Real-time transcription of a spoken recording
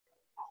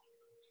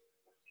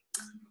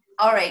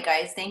All right,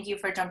 guys, thank you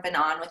for jumping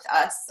on with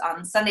us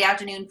on Sunday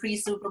afternoon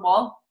pre-Super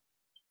Bowl.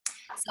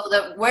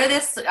 So where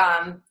this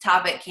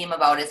topic came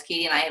about is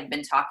Katie and I have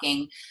been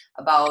talking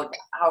about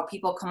how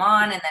people come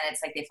on and then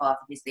it's like they fall off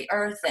the face of the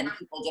earth and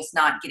people just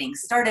not getting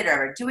started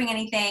or doing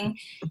anything.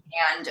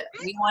 And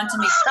we want to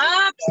make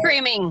Stop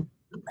screaming.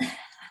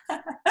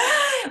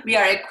 we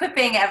are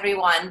equipping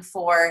everyone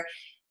for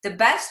the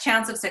best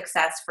chance of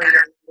success for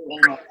your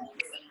enrollment.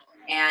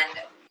 And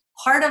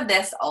part of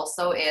this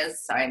also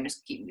is, sorry, I'm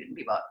just keeping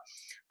people up.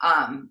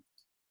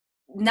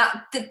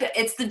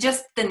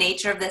 Just the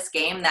nature of this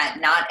game that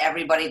not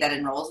everybody that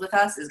enrolls with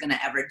us is going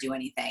to ever do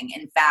anything.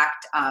 In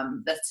fact,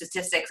 the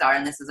statistics are,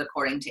 and this is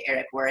according to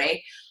Eric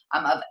Worre,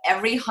 of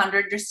every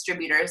 100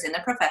 distributors in the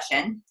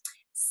profession,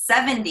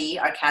 70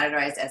 are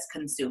categorized as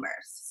consumers.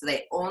 So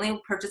they only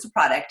purchase a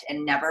product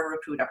and never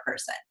recruit a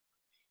person.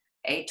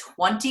 Okay,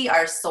 20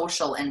 are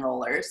social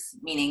enrollers,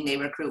 meaning they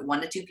recruit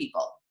 1 to 2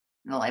 people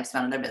in the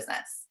lifespan of their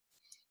business.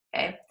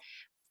 Okay.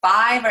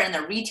 5 are in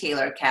the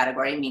retailer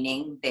category,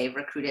 meaning they've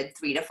recruited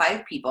 3 to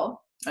 5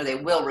 people, or they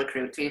will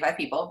recruit 3 to 5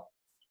 people.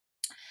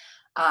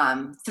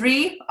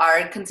 3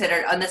 are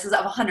considered, and this is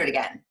of 100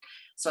 again.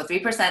 So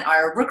 3%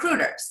 are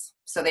recruiters.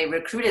 So they will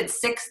recruit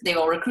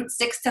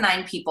 6 to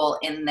 9 people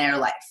in their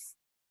life.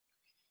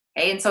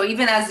 Okay, and so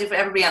even as if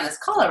everybody on this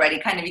call already,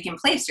 kind of you can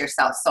place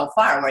yourself so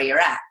far where you're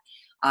at.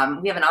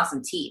 We have an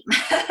awesome team.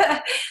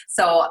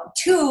 So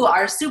 2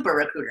 are super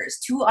recruiters,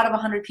 2 out of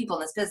 100 people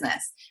in this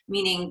business,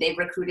 meaning they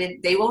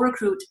will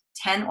recruit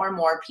 10 or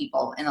more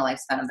people in the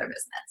lifespan of their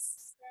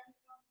business.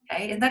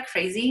 Okay, isn't that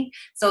crazy?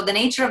 So the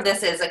nature of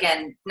this is,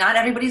 again, not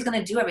everybody's going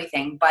to do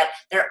everything, but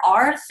there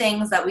are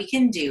things that we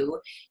can do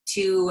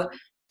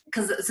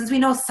because since we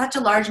know such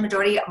a large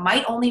majority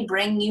might only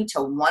bring you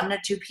to 1 to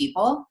 2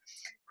 people,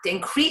 to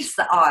increase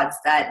the odds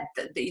that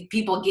the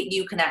people get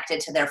you connected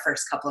to their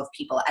first couple of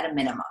people at a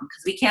minimum,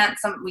 because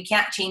we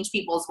can't change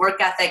people's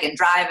work ethic and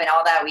drive and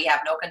all that. We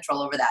have no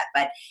control over that.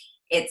 But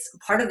it's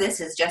part of this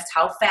is just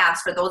how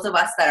fast, for those of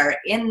us that are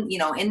in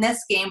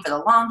this game for the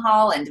long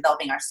haul and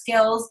developing our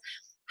skills,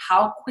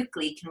 how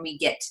quickly can we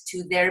get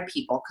to their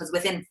people? Because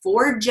within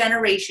 4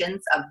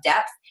 generations of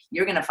depth,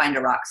 you're going to find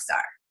a rock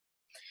star.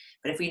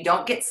 But if we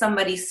don't get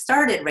somebody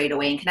started right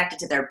away and connected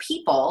to their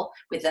people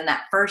within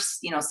that first,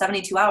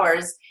 72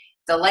 hours,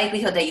 the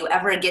likelihood that you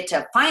ever get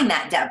to find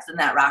that depth in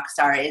that rock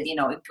star is,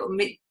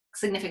 it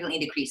significantly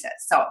decreases.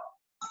 So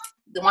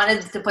I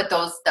wanted to put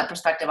that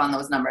perspective on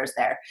those numbers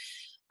there.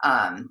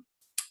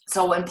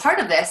 And part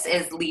of this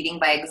is leading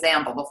by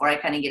example before I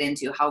kind of get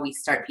into how we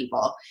start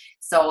people.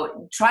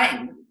 So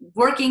try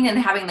working and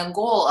having the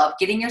goal of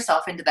getting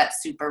yourself into that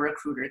super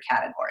recruiter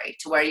category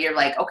to where you're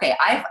like, okay,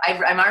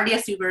 I'm already a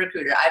super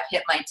recruiter. I've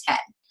hit my 10.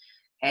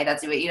 Okay,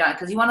 that's what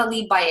because you want to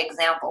lead by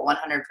example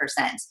 100%.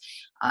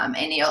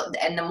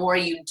 And the more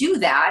you do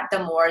that,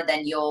 the more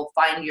then you'll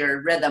find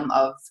your rhythm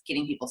of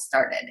getting people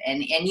started.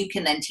 And you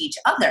can then teach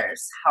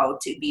others how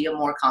to be a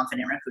more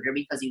confident recruiter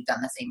because you've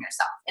done the same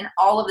yourself. And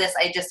all of this,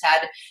 I just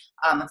had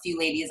a few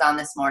ladies on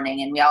this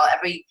morning, and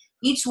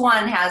each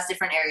one has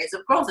different areas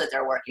of growth that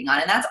they're working on,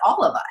 and that's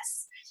all of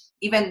us.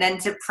 Even then,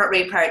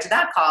 right prior to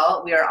that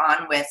call, we were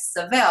on with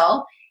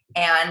Seville,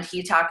 and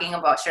he's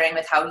sharing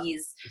with how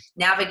he's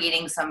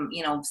navigating some,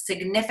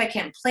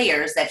 significant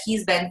players that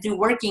he's been through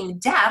working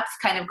depth,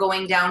 kind of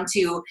going down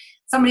to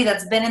somebody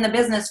that's been in the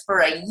business for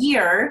a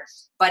year,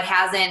 but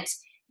hasn't,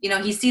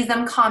 he sees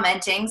them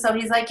commenting. So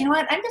he's like, you know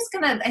what, I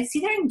see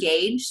they're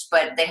engaged,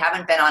 but they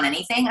haven't been on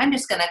anything. I'm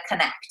just going to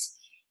connect.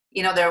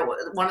 They're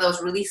one of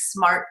those really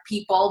smart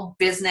people,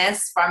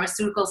 business,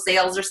 pharmaceutical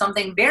sales or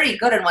something, very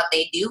good at what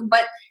they do.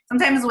 But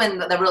sometimes when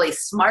the really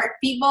smart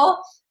people,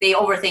 they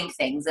overthink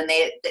things, and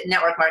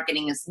network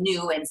marketing is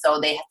new. And so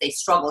they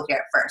struggle here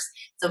at first.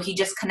 So he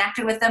just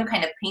connected with them,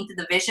 kind of painted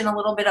the vision a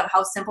little bit of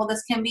how simple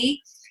this can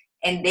be.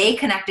 And they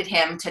connected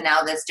him to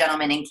now this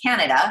gentleman in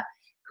Canada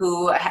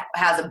who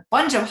has a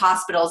bunch of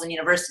hospitals and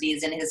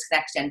universities in his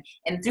connection.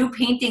 And through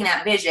painting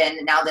that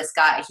vision, now this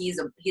guy, he's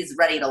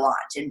ready to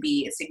launch and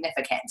be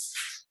significant.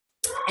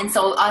 And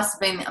so us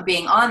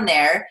being on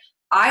there,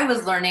 I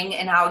was learning,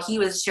 and how he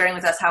was sharing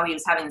with us how he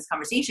was having this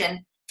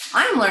conversation.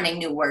 I'm learning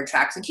new word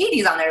tracks, and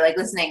Katie's on there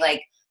listening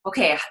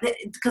okay,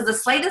 because the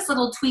slightest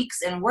little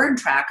tweaks in word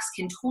tracks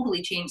can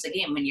totally change the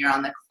game when you're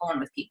on the phone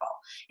with people.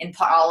 And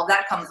all of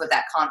that comes with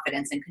that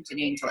confidence and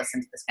continuing to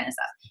listen to this kind of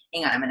stuff.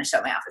 Hang on, I'm going to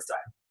shut my office door.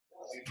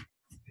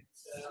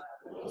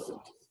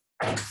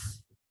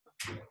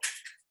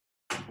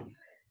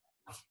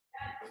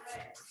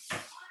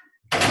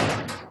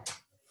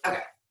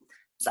 Okay,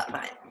 so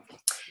fine.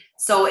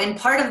 So in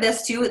part of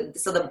this too,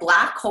 so the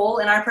black hole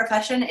in our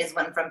profession is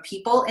when from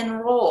people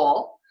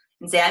enroll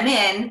and say I'm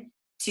in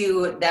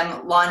to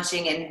them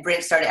launching and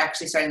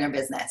starting their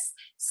business.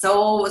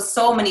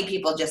 So many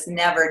people just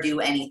never do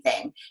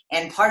anything.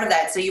 And part of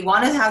that, so you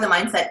want to have the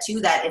mindset too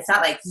that it's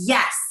not like,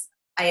 yes,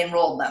 I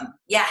enrolled them.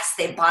 Yes,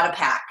 they bought a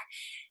pack.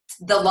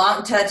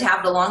 To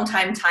have the long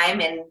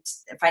time and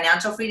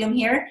financial freedom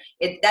here,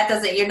 you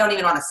don't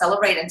even want to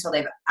celebrate until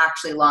they've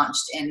actually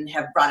launched and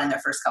have brought in their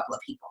first couple of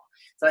people.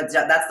 So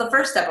that's the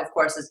first step, of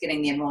course, is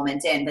getting the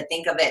enrollment in. But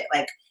think of it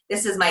like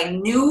this is my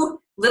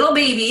new little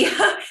baby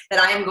that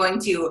I am going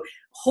to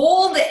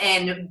hold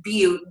and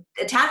be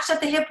attached at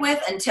the hip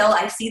with until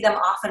I see them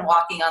off and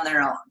walking on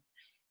their own.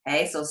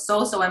 Okay,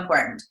 so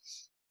important.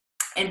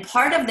 And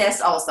part of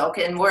this also,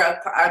 and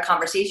where our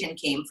conversation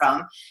came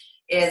from,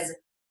 is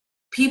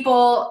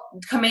people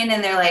come in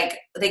and they're like,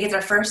 they get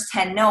their first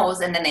 10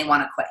 no's and then they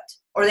want to quit.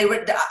 Or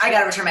I got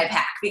to return my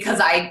pack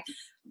because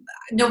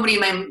nobody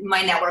in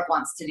my network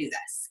wants to do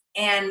this.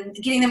 And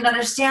getting them to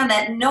understand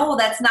that, no,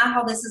 that's not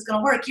how this is going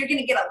to work. You're going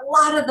to get a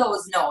lot of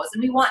those no's,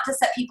 and we want to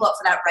set people up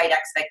for that right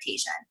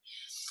expectation.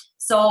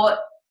 So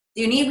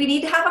we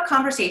need to have a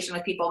conversation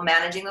with people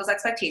managing those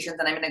expectations,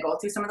 and I'm going to go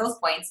through some of those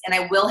points, and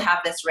I will have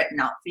this written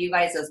out for you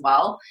guys as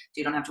well, so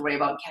you don't have to worry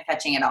about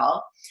catching it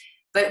all.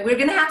 But we're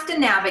going to have to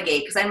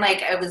navigate,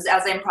 because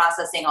as I'm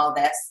processing all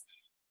this,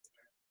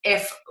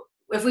 if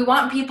we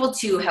want people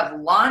to have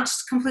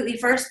launched completely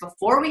first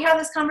before we have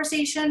this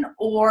conversation,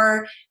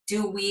 or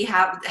do we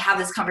have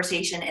this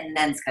conversation and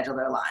then schedule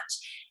their launch?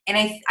 And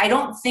I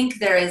don't think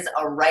there is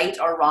a right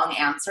or wrong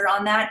answer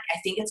on that. I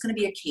think it's going to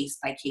be a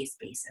case-by-case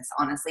basis,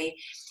 honestly,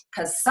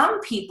 because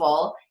some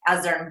people,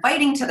 as they're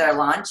inviting to their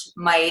launch,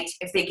 might,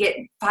 if they get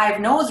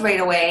 5 no's right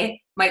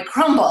away, might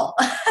crumble.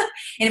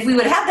 And if we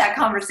would have that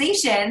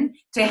conversation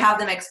to have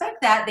them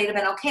expect that, they'd have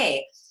been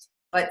okay.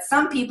 But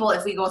some people,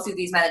 if we go through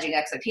these managing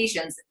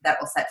expectations, that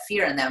will set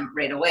fear in them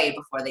right away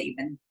before they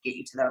even get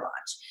you to their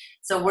launch.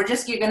 So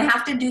you're going to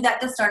have to do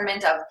that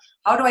discernment of,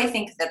 how do I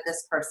think that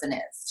this person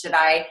is? Should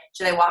I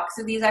walk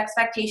through these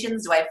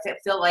expectations? Do I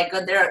feel like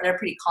good? They're a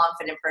pretty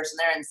confident person.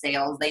 They're in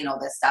sales. They know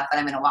this stuff, and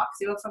I'm going to walk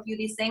through a few of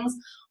these things.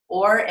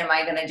 Or am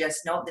I going to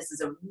just know this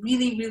is a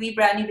really, really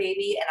brand new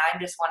baby, and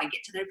I just want to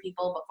get to their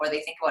people before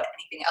they think about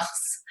anything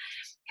else?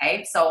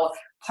 Okay. So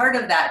part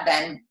of that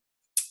then,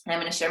 I'm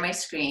going to share my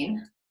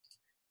screen.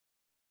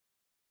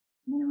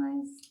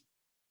 Minimize.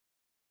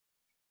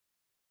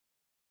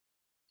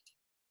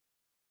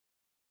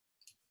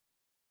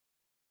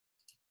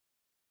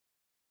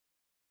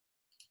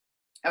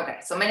 Okay,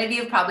 so many of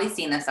you have probably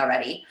seen this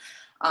already.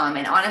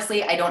 And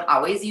honestly, I don't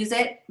always use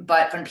it,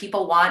 but when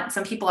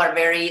some people are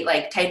very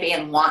like type A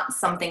and want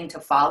something to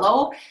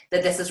follow,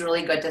 that this is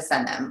really good to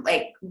send them.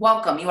 Like,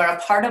 welcome, you are a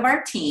part of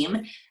our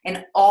team,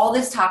 and all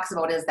this talks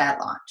about is that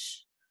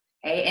launch.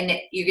 Okay, and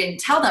you can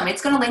tell them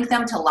it's going to link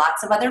them to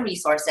lots of other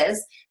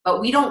resources,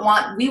 but we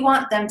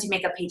want them to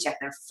make a paycheck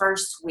their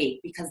first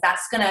week, because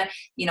that's going to,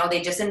 they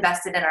just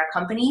invested in our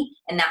company,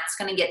 and that's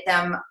going to get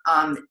them,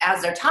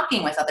 as they're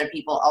talking with other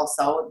people,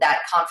 also that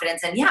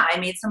confidence. And yeah, I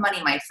made some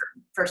money my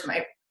first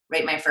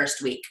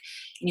week.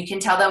 And you can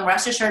tell them,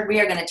 rest assured,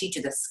 we are going to teach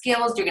you the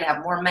skills. You're going to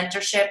have more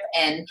mentorship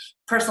and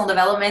personal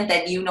development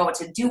that you know what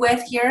to do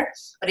with here.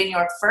 But in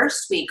your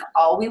first week,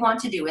 all we want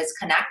to do is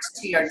connect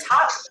to your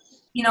top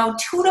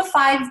 2 to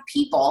 5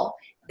 people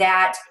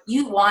that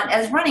you want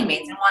as running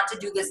mates and want to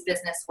do this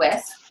business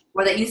with,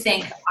 or that you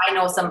think, I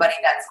know somebody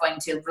that's going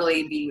to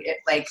really be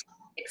like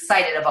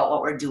excited about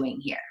what we're doing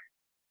here.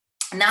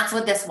 And that's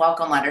what this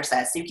welcome letter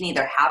says. So you can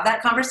either have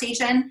that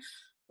conversation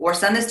or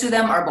send this to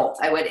them, or both.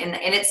 I would, and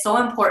it's so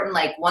important,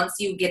 like once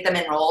you get them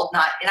enrolled,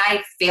 and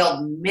I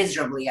failed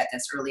miserably at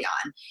this early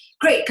on.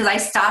 Great, because I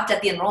stopped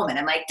at the enrollment.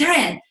 I'm like, they're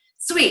in,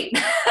 sweet.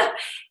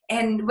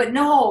 But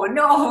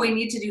no, we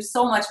need to do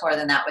so much more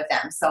than that with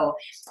them. So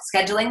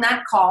scheduling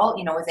that call,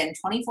 within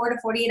 24 to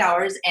 48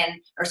 hours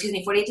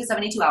 48 to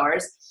 72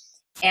 hours.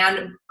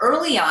 And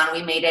early on,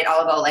 we made it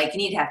all about like, you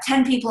need to have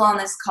 10 people on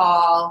this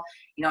call.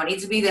 It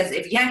needs to be this.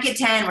 If you can't get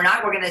 10,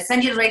 we're going to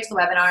send you right to the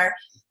webinar.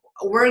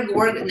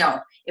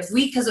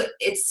 Because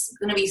it's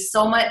going to be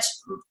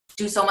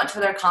do so much for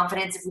their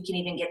confidence if we can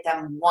even get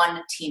them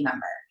 1 team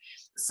member.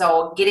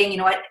 So getting,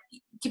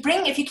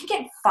 if you can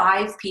get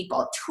 5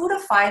 people, 2 to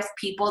 5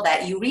 people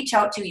that you reach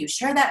out to, you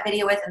share that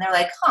video with, and they're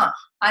like,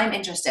 I'm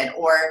interested,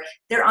 or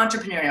they're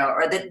entrepreneurial,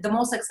 or the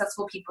most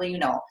successful people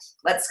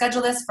let's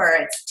schedule this for,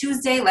 it's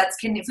Tuesday,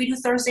 if we do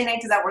Thursday night,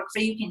 does that work for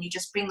you? Can you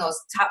just bring those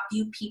top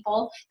few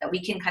people that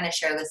we can kind of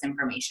share this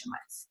information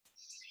with?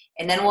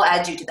 And then we'll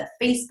add you to the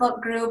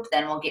Facebook group.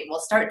 Then we'll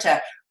start to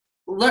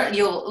learn.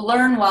 You'll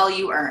learn while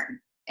you earn,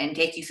 and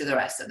take you through the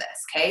rest of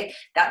this. Okay.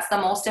 That's the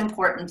most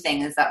important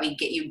thing, is that we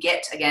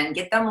get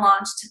them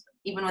launched,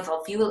 even with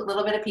a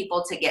little bit of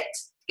people, to get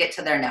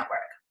to their network.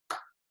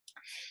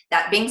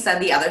 That being said,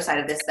 the other side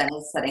of this then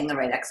is setting the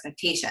right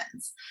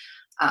expectations.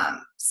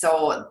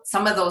 So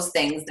some of those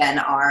things then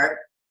are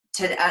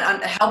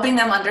helping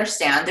them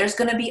understand there's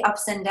going to be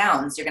ups and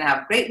downs. You're going to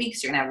have great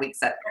weeks. You're going to have weeks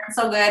that aren't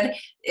so good.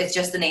 It's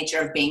just the nature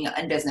of being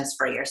in business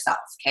for yourself.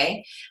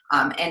 Okay.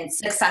 And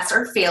success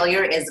or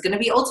failure is going to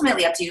be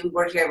ultimately up to you.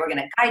 We're here. We're going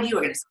to guide you.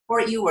 We're going to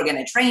support you. We're going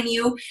to train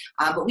you.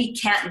 But we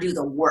can't do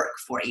the work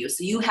for you.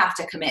 So you have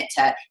to commit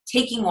to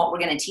taking what we're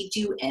going to teach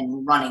you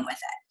and running with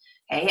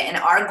it. Okay. And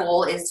our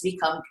goal is to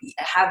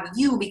have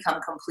you become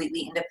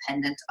completely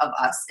independent of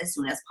us as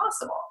soon as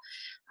possible.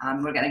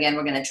 We're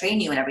going to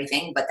train you and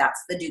everything, but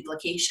that's the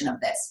duplication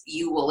of this.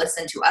 You will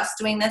listen to us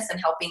doing this and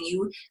helping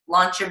you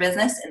launch your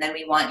business. And then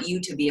we want you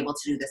to be able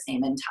to do the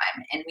same in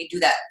time. And we do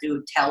that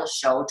through tell,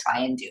 show, try,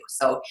 and do.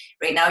 So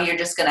right now you're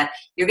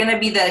going to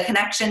be the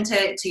connection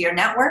to your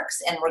networks,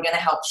 and we're going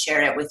to help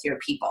share it with your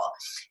people.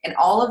 And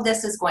all of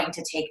this is going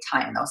to take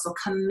time though. So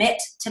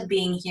commit to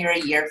being here a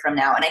year from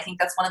now. And I think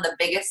that's one of the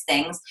biggest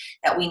things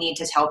that we need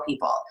to tell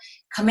people.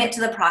 Commit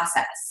to the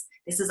process.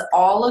 This is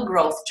all a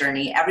growth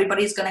journey.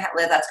 Everybody's going to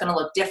live. That's going to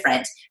look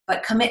different,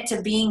 but commit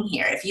to being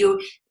here. If you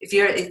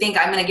think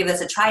I'm going to give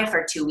this a try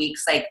for 2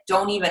 weeks, like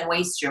don't even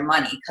waste your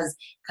money because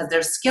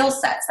there's skill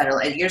sets that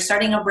are, you're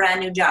starting a brand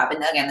new job.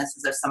 And again, this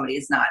is if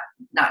somebody's not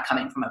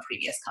coming from a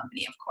previous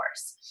company, of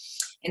course.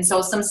 And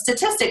so some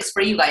statistics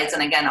for you guys,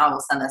 and again, I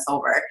will send this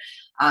over,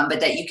 but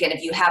that you can,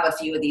 if you have a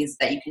few of these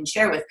that you can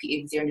share with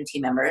your new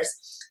team members.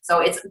 So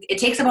it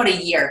takes about a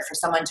year for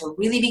someone to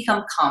really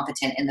become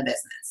competent in the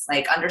business,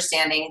 like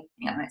understanding,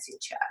 I see a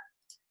chat.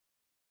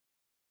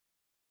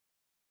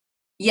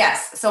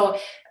 Yes. So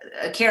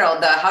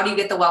Carol, how do you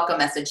get the welcome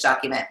message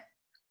document?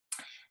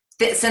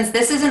 Since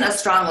this isn't a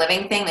Strong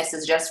Living thing, this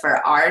is just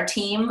for our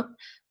team.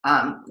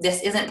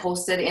 This isn't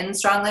posted in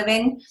Strong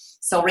Living.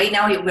 So right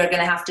now we're going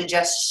to have to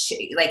just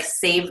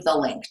save the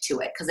link to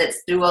it because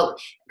it's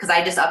because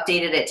I just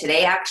updated it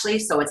today actually.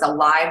 So it's a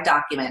live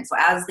document. So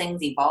as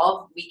things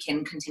evolve, we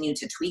can continue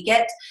to tweak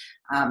it.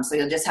 So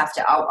you'll just have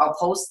to, I'll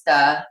post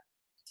the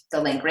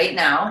link right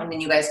now and then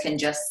you guys can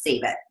just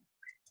save it.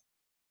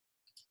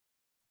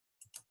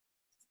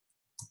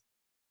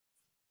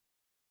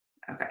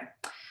 Okay.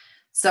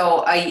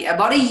 So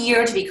about a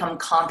year to become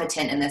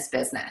competent in this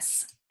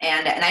business.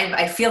 And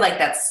I feel like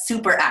that's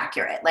super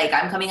accurate. Like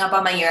I'm coming up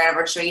on my year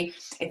anniversary.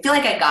 I feel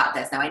like I got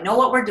this. Now I know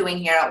what we're doing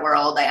here at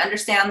World. I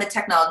understand the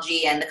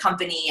technology and the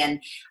company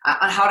and now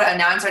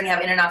I'm starting to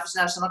have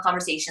international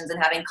conversations and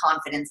having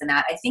confidence in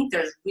that. I think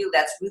that's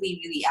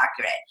really, really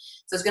accurate.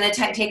 So it's going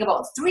to take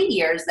about 3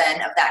 years then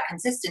of that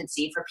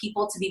consistency for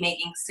people to be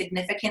making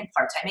significant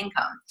part-time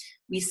income.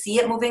 We see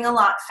it moving a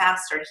lot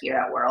faster here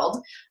at World,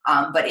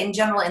 but in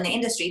general in the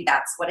industry,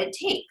 that's what it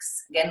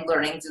takes. Again,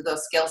 learning through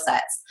those skill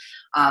sets.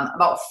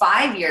 About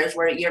 5 years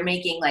where you're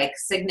making like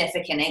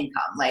significant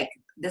income. Like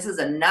this is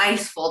a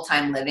nice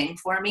full-time living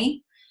for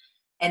me.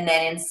 And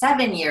then in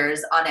 7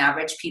 years, on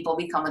average, people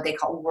become what they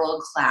call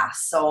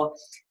world-class. So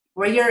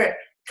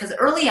because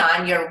early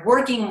on, you're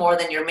working more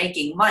than you're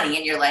making money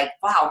and you're like,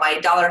 wow, my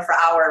dollar per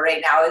hour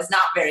right now is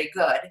not very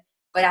good.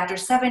 But after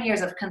 7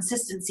 years of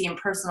consistency and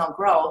personal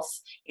growth,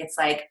 it's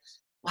like,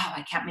 wow,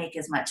 I can't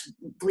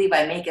believe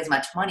I make as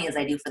much money as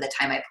I do for the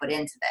time I put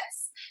into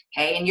this.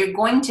 Okay. And you're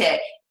going to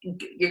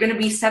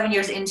be 7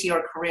 years into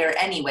your career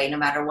anyway, no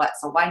matter what.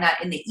 So why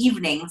not in the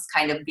evenings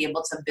kind of be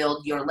able to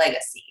build your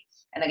legacy?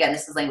 And again,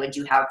 this is language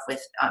you have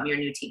with your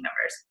new team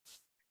members.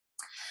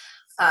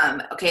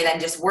 Okay.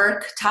 Then just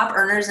work. Top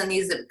earners in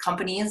these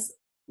companies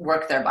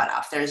work their butt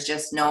off. There's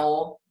just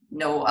no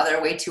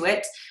other way to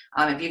it.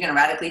 If you're going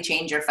to radically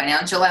change your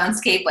financial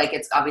landscape, like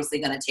it's obviously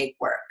going to take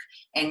work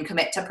and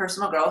commit to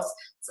personal growth.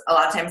 So a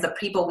lot of times the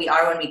people we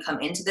are when we come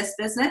into this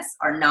business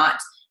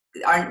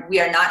we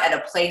are not at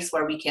a place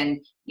where we can,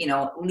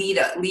 lead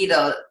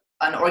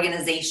an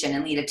organization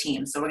and lead a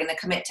team. So we're going to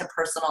commit to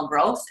personal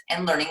growth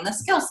and learning the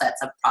skill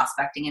sets of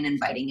prospecting and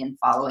inviting and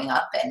following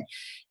up and,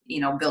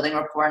 building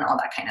rapport and all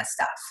that kind of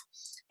stuff.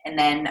 And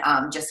then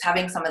just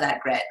having some of that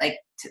grit, like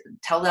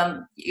tell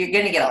them you're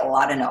going to get a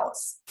lot of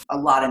no's.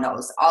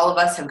 All of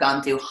us have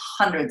gone through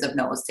hundreds of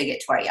no's to get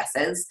to our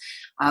yeses.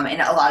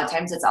 And a lot of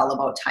times it's all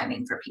about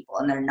timing for people.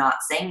 And they're not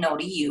saying no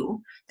to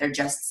you. They're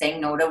just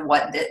saying no to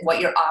what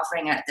you're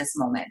offering at this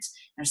moment.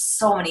 There's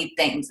so many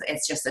things.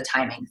 It's just a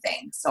timing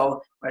thing.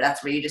 So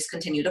that's where you just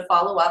continue to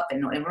follow up.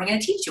 And we're going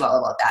to teach you all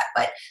about that.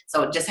 But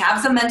so just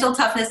have some mental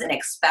toughness and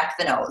expect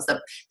the no's.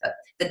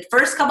 The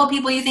first couple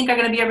people you think are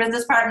going to be your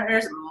business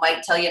partners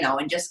might tell you no,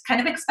 and just kind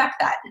of expect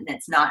that. And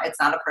it's not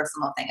a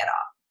personal thing at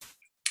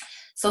all.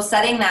 So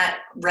setting that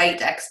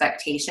right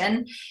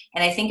expectation.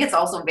 And I think it's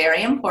also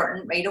very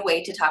important right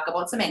away to talk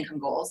about some income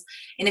goals.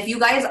 And if you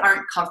guys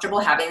aren't comfortable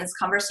having this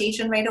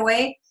conversation right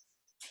away,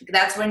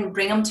 that's when you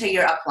bring them to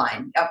your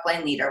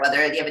upline leader,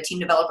 whether you have a team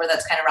developer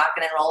that's kind of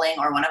rocking and rolling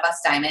or one of us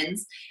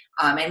diamonds.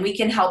 And we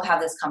can help have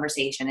this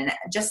conversation. And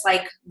just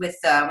like with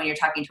when you're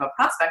talking to a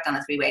prospect on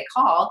a 3-way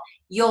call,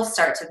 you'll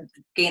start to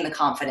gain the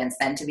confidence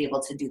then to be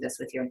able to do this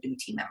with your new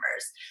team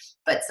members.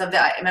 But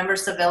I remember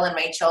Seville and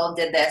Rachel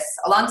did this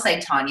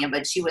alongside Tanya,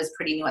 but she was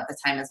pretty new at the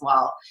time as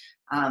well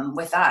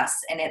with us.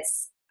 And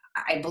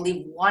I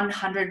believe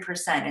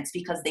 100%, it's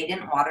because they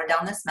didn't water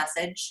down this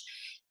message.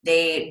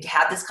 They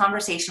had this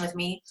conversation with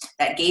me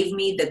that gave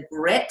me the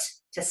grit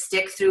to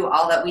stick through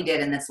all that we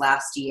did in this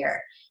last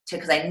year.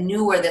 Because I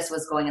knew where this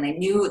was going, and I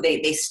knew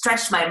they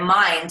stretched my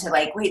mind to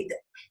like, wait,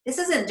 this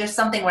isn't just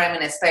something where I'm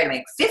going to aspire to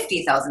make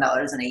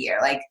 $50,000 in a year.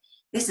 Like,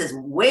 this is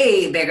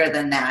way bigger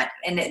than that.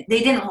 And they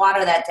didn't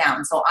water that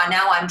down. So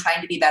now I'm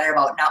trying to be better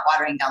about not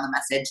watering down the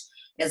message.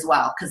 as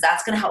well, because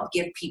that's going to help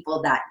give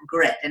people that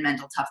grit and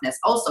mental toughness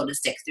also to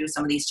stick through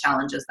some of these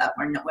challenges that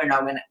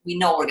we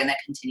know we're going to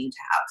continue to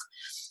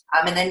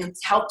have. And then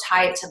help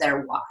tie it to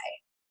their why.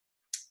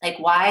 Like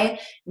why,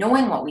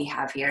 knowing what we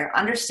have here,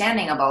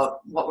 understanding about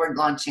what we're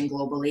launching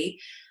globally,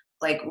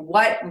 like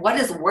what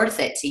is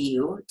worth it to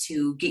you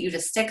to get you to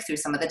stick through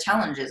some of the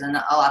challenges and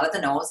a lot of the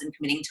no's, and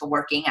committing to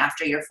working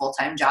after your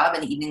full-time job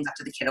and the evenings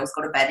after the kiddos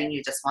go to bed and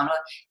you just want to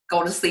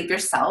go to sleep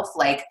yourself.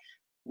 Like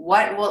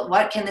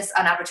what can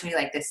an opportunity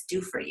like this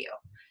do for you?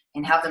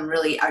 And have them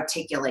really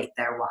articulate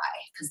their why.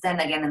 Because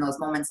then again, in those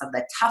moments of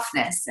the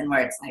toughness and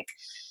where it's like,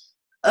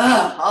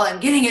 ugh, all I'm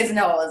getting is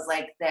no's,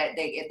 like that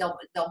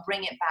they'll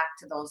bring it back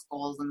to those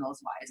goals and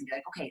those whys and be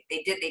like, okay,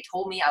 they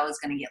told me I was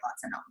going to get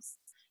lots of no's.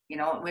 You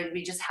know,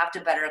 we just have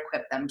to better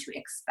equip them to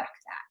expect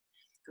that,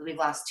 because we've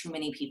lost too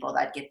many people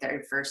that get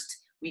their first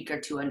week or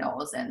two of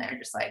no's and they're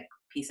just like,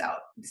 peace out,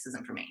 this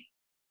isn't for me.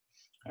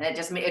 And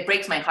it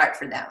breaks my heart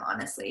for them,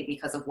 honestly,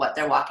 because of what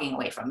they're walking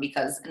away from.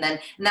 And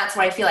that's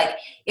where I feel like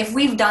if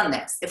we've done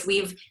this, if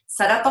we've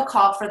set up a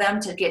call for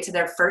them to get to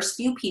their first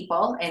few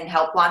people and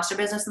help launch their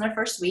business in their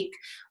first week,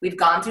 we've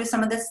gone through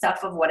some of this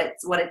stuff of what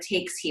it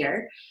takes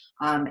here.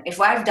 If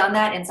I've done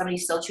that and somebody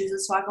still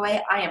chooses to walk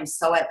away, I am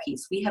so at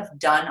peace. We have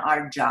done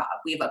our job.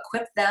 We've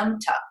equipped them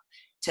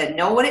to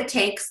know what it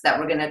takes, that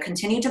we're going to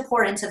continue to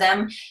pour into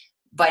them,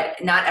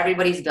 but not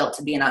everybody's built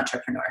to be an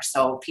entrepreneur.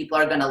 So people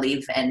are going to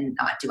leave and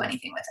not do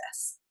anything with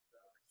this.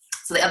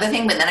 So the other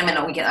thing, but then I'm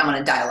going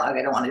to dialogue.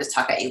 I don't want to just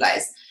talk at you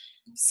guys.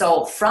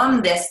 So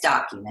from this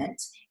document,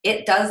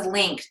 it does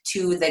link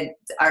to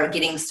our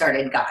Getting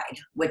Started guide,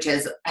 which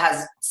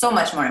has so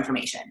much more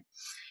information.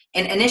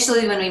 And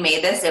initially when we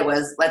made this, it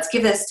was, let's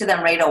give this to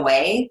them right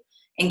away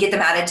and get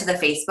them added to the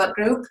Facebook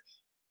group.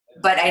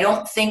 But I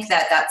don't think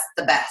that that's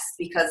the best,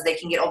 because they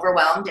can get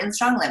overwhelmed in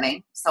Strong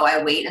Living. So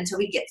I wait until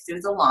we get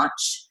through the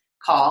launch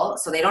call,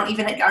 so they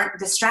aren't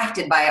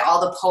distracted by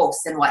all the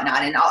posts and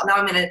whatnot. And now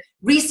I'm going to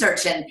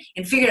research and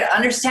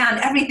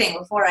understand everything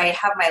before I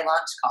have my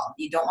launch call.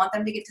 You don't want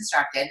them to get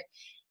distracted.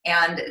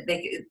 And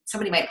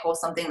somebody might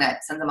post something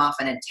that sends them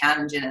off in a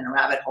tangent and a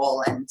rabbit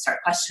hole and start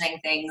questioning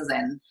things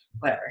and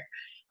whatever.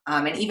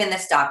 And even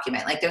this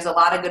document, like there's a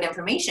lot of good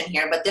information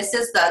here, but this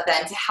is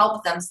then to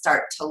help them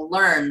start to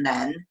learn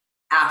then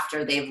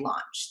after they've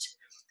launched.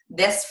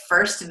 This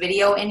first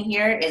video in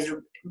here is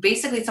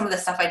basically some of the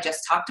stuff I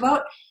just talked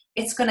about.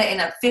 It's going to,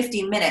 in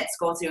 50 minutes,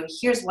 go through,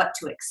 here's what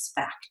to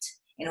expect,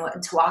 and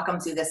to walk them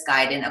through this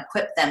guide and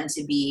equip them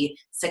to be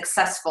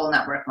successful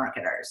network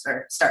marketers,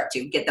 or start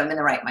to get them in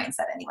the right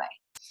mindset anyway.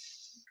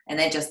 And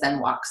it just then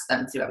walks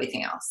them through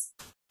everything else.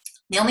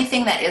 The only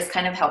thing that is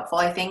kind of helpful,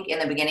 I think, in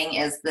the beginning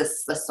is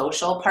the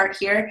social part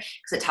here,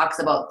 because it talks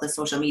about the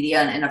social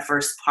media in a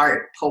first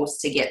part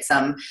post to get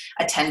some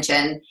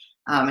attention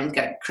and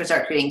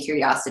start creating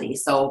curiosity.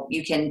 So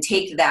you can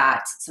take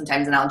that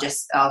sometimes, and I'll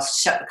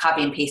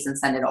copy and paste and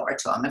send it over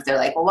to them. If they're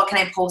like, well, what can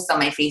I post on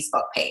my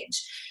Facebook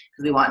page?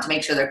 Because we want to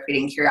make sure they're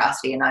creating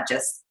curiosity and not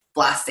just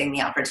blasting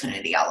the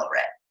opportunity all over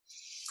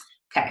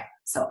it. Okay,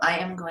 so I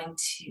am going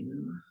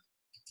to...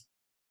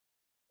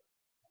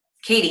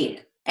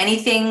 Katie,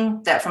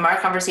 anything that from our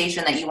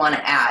conversation that you want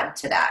to add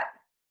to that,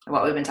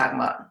 what we've been talking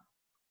about?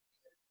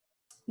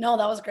 No,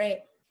 that was great.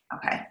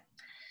 Okay.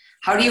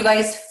 How do you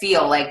guys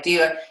feel? Like,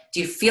 do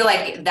you feel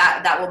like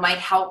that might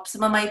help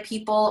some of my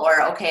people?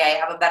 Or, okay, I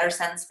have a better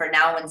sense for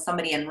now when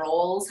somebody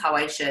enrolls, how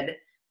I should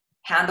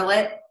handle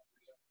it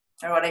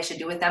or what I should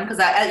do with them? Because,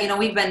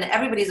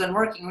 everybody's been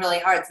working really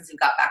hard since we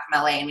got back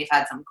from LA, and we've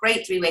had some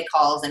great 3-way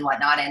calls and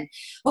whatnot. And,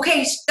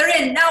 okay, they're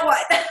in, now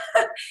what?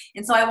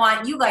 And so I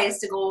want you guys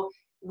to go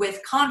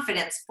with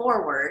confidence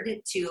forward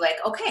to like,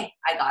 okay,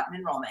 I got an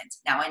enrollment.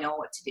 Now I know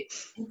what to do.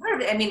 And part of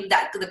it,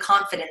 that the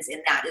confidence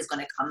in that is going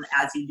to come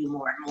as you do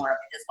more and more of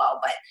it as well.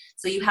 But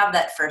so you have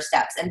that first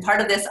steps. And part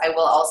of this,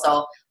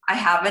 I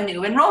have a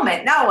new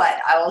enrollment. Now what?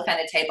 I will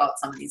kind of type out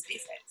some of these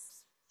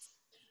basics.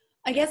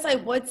 I guess I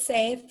would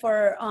say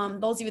for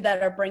those of you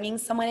that are bringing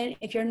someone in,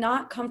 if you're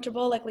not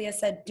comfortable, like Leah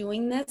said,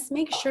 doing this,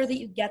 make sure that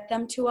you get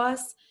them to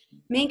us.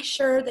 Make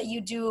sure that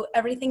you do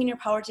everything in your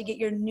power to get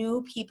your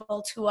new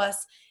people to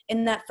us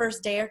in that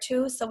first day or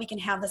two so we can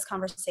have this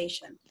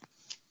conversation.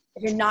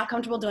 If you're not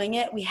comfortable doing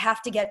it, we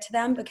have to get to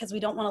them because we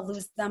don't want to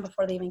lose them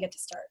before they even get to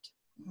start.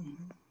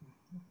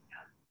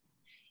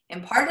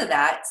 And part of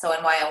that,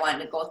 and why I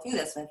wanted to go through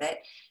this with it,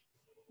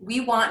 we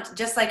want,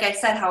 just like I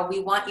said, how we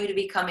want you to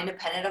become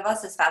independent of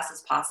us as fast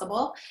as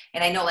possible.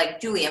 And I know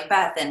like Julie and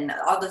Beth and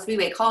all the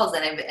 3-way calls,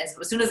 and as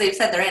soon as they've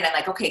said they're in, I'm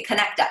like, okay,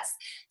 connect us.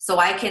 So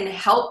I can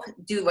help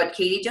do what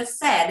Katie just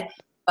said,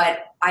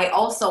 but I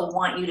also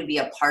want you to be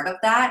a part of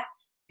that,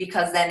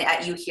 because then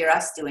you hear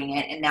us doing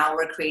it, and now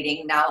we're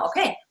creating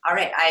okay, all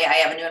right, I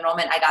have a new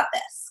enrollment, I got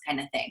this kind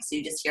of thing. So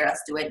you just hear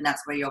us do it, and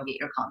that's where you'll get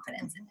your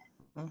confidence in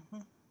it.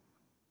 Mm-hmm.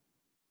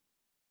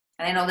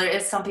 And I know there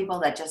is some people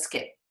that just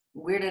get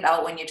weirded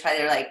out when you try.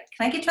 They're like,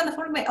 can I get you on the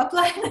phone with my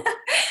upline?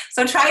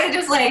 So try to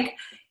just like,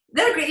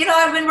 they're great.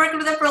 I've been working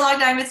with them for a long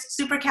time. It's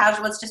super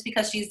casual. It's just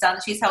because she's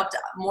helped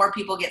more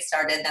people get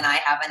started than I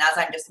have. And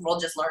we'll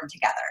just learn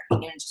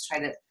together. Just try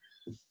to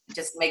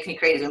just makes me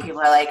crazy when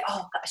people are like,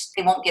 oh gosh,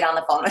 they won't get on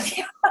the phone with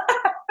you.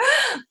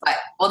 But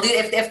we'll do,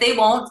 if they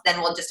won't,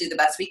 then we'll just do the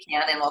best we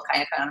can, and we'll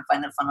kind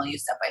of funnel you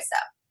step by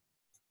step.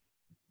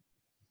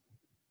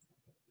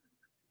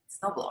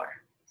 Snowblower.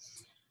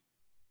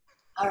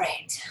 All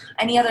right.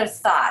 Any other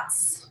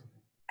thoughts?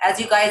 As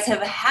you guys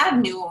have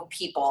had new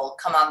people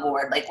come on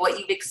board, like what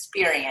you've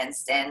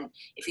experienced, and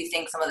if you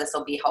think some of this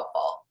will be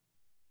helpful.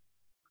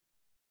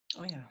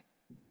 Oh yeah.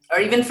 Or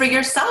even for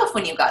yourself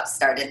when you got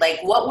started,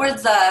 like what were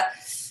the,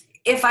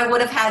 if I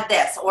would have had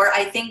this, or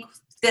I think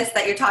this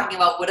that you're talking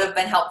about would have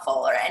been helpful,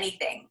 or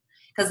anything.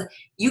 Because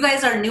you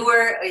guys are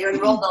newer, you're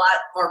enrolled a lot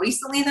more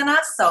recently than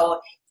us, so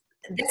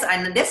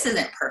this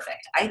isn't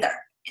perfect either.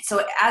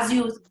 So as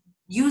you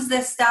use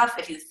this stuff,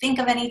 if you think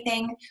of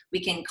anything,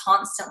 we can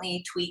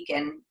constantly tweak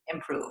and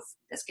improve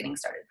this getting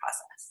started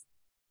process.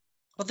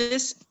 Well,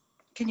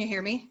 can you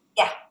hear me?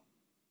 Yeah.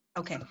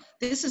 Okay.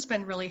 This has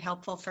been really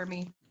helpful for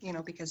me,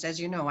 because as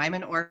you know, I'm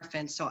an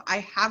orphan, so I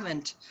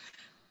haven't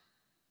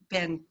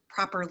been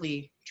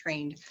properly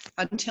trained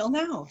until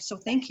now. So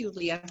thank you,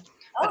 Leah.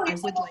 But I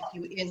would like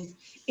you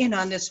in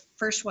on this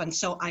first one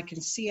so I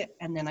can see it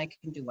and then I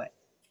can do it.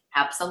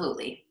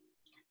 Absolutely.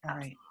 All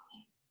right.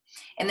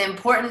 And the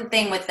important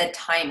thing with the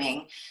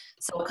timing,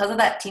 so because of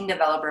that team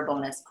developer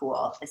bonus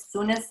pool, as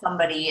soon as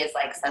somebody is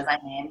like, says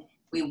I'm in,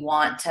 we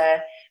want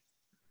to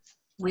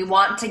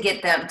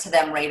get them to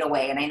them right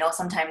away. And I know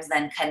sometimes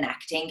then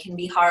connecting can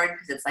be hard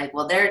because it's like,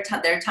 well, their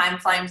time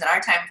frames and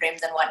our time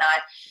frames and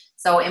whatnot.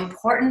 So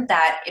important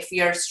that if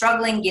you're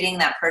struggling getting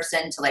that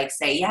person to like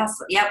say, yes,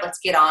 yeah, let's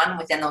get on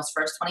within those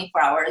first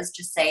 24 hours,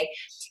 just say,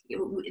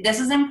 this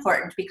is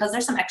important because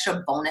there's some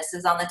extra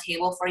bonuses on the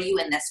table for you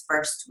in this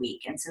first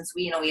week. And since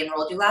we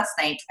enrolled you last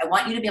night, I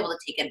want you to be able to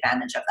take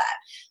advantage of that.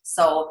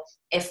 So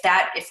if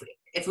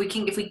we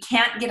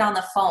can't get on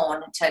the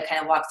phone to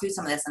kind of walk through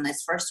some of this in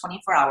this first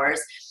 24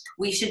 hours,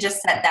 we should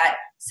just send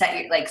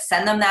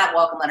them that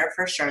welcome letter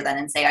for sure then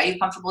and say, are you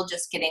comfortable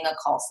just getting a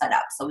call set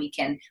up so we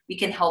can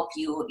help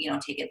you,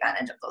 take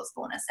advantage of those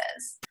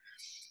bonuses.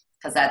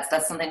 Because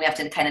that's something we have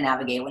to kind of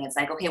navigate when it's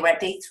like, okay, we're at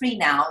day 3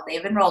 now,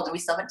 they've enrolled and we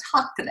still haven't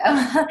talked to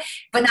them.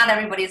 But not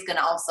everybody's going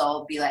to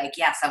also be like,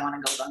 yes, I want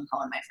to go gun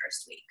ho in my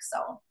first week.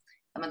 So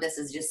some of this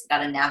is just got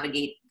to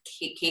navigate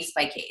case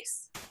by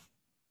case.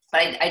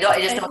 But I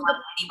just don't want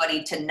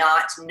anybody to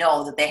not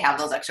know that they have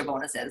those extra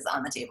bonuses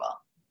on the table.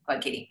 Go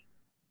ahead, Katie.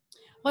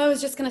 Well, I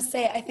was just going to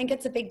say, I think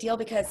it's a big deal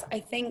because I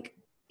think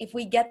if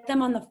we get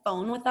them on the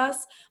phone with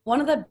us, one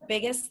of the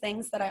biggest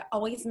things that I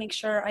always make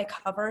sure I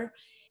cover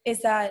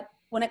is that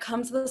when it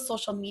comes to the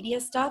social media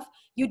stuff,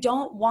 you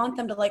don't want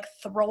them to like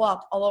throw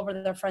up all over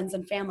their friends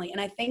and family.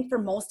 And I think for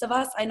most of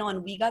us, I know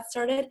when we got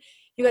started,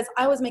 you guys,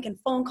 I was making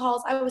phone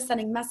calls, I was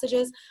sending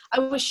messages, I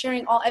was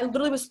sharing I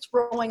literally was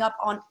throwing up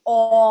on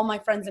all my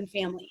friends and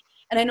family.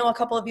 And I know a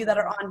couple of you that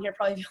are on here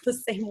probably feel the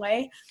same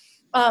way.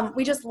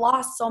 We just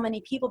lost so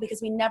many people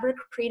because we never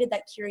created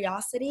that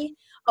curiosity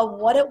of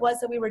what it was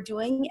that we were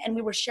doing, and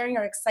we were sharing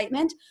our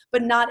excitement,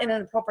 but not in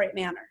an appropriate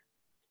manner.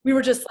 We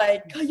were just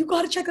like, oh, you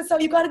got to check this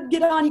out. You got to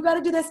get on. You got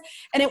to do this.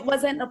 And it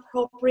wasn't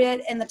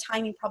appropriate, and the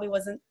timing probably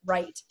wasn't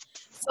right.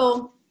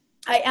 So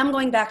I am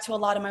going back to a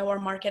lot of my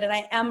warm market, and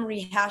I am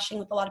rehashing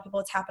with a lot of people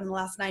what's happened in the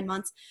last 9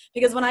 months.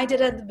 Because when I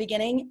did it at the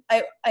beginning,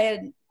 I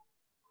had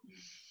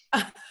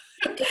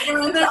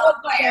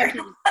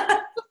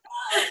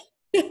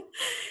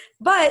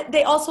but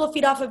they also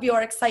feed off of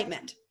your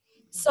excitement.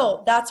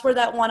 So that's where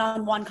that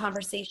one-on-one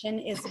conversation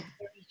is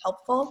very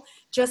helpful.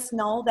 Just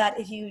know that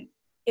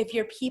if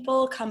your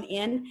people come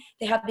in,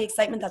 they have the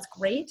excitement, that's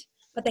great,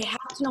 but they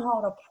have to know how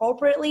to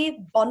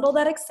appropriately bundle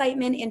that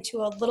excitement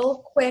into a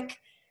little quick,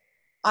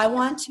 I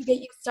want to get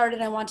you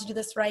started, I want to do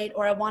this right,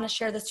 or I want to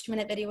share this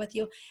 2-minute video with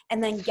you,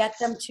 and then get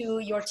them to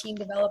your team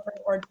developer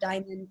or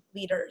diamond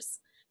leaders.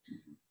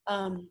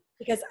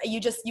 Because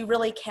you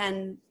really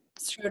can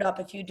screw it up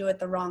if you do it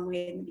the wrong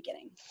way in the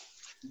beginning.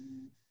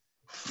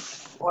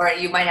 Or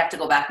you might have to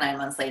go back 9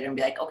 months later and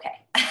be like,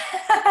 okay.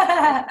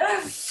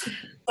 So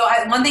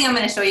one thing I'm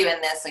going to show you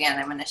in this, again,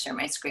 I'm going to share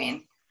my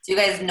screen. So you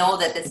guys know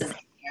that this is in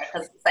here,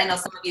 because I know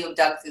some of you have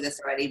dug through this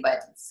already,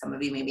 but some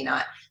of you maybe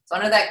not. So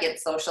under that Get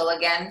Social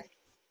again,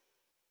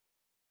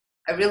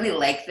 I really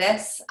like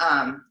this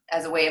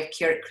as a way of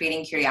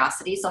creating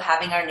curiosity. So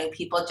having our new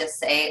people just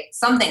say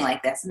something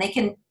like this, and they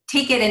can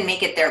take it and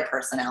make it their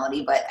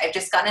personality. But I've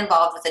just gotten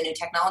involved with a new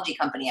technology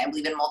company. I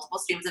believe in multiple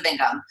streams of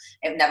income.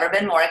 I've never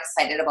been more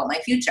excited about my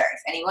future.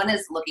 If anyone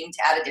is looking to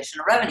add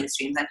additional revenue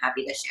streams, I'm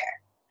happy to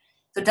share.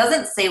 So it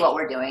doesn't say what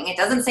we're doing. It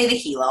doesn't say the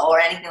helo or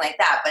anything like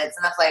that, but it's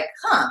enough like,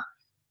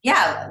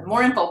 yeah,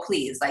 more info,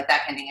 please, like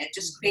that kind of thing. It's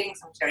just creating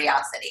some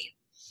curiosity.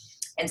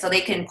 And so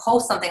they can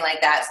post something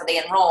like that. So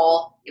they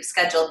enroll, you've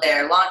scheduled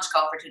their launch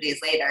call for 2 days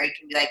later. It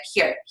can be like,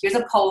 here's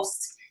a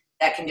post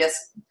that can just,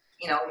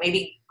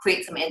 maybe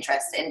create some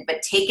interest in,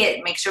 but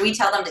make sure we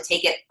tell them to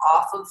take it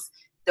off of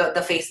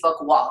the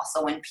Facebook wall.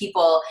 So when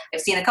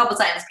I've seen a couple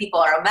times people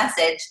are a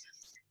message,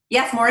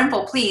 yes, more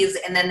info, please.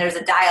 And then there's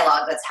a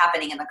dialogue that's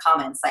happening in the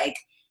comments like,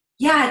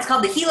 yeah, it's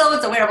called the helo,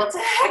 it's a wearable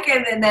tech.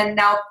 And then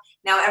now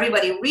now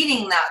everybody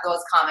reading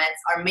those comments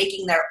are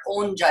making their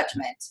own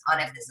judgment on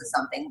if this is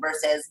something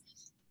versus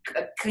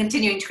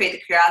continuing to create the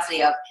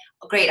curiosity of,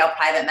 oh, great, I'll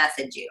private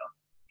message you.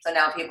 So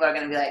now people are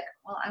going to be like,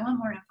 well, I want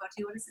more info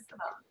too. What is this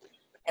about?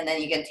 And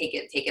then you can take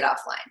it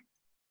offline,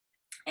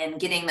 and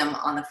getting them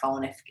on the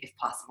phone if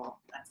possible.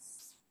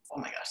 That's, oh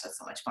my gosh, that's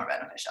so much more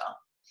beneficial,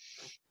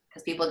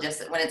 because people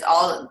just, when it's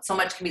all, so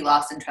much can be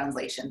lost in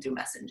translation through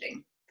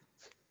messaging.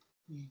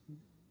 Mm-hmm.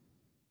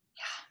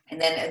 And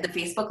then the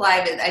Facebook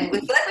Live, I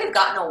feel like we've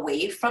gotten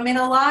away from it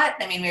a lot.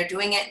 I mean,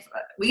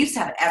 we used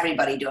to have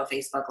everybody do a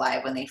Facebook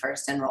Live when they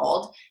first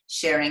enrolled,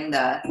 sharing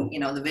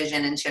the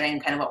vision and sharing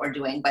kind of what we're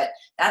doing. But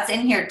that's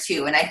in here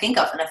too. And I think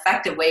an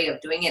effective way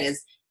of doing it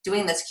is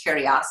doing this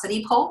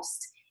curiosity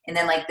post, and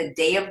then like the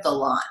day of the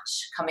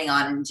launch coming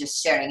on and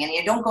just sharing. And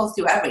you don't go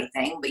through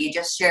everything, but you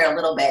just share a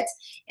little bit.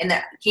 And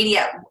Katie,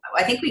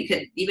 I think we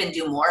could even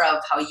do more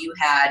of how you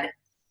had,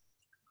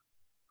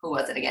 who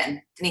was it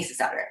again? Denise's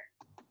daughter.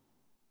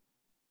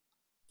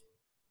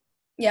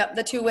 Yep,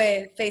 the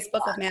two-way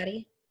Facebook with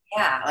Maddie.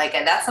 Yeah, like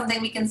that's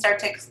something we can start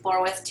to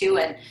explore with too,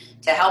 and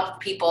to help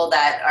people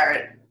that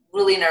are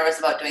really nervous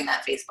about doing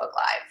that Facebook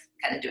Live,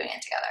 kind of doing it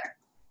together.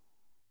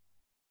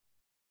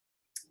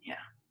 Yeah.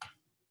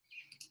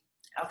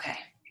 Okay.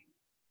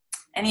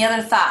 Any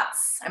other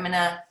thoughts? I'm going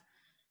to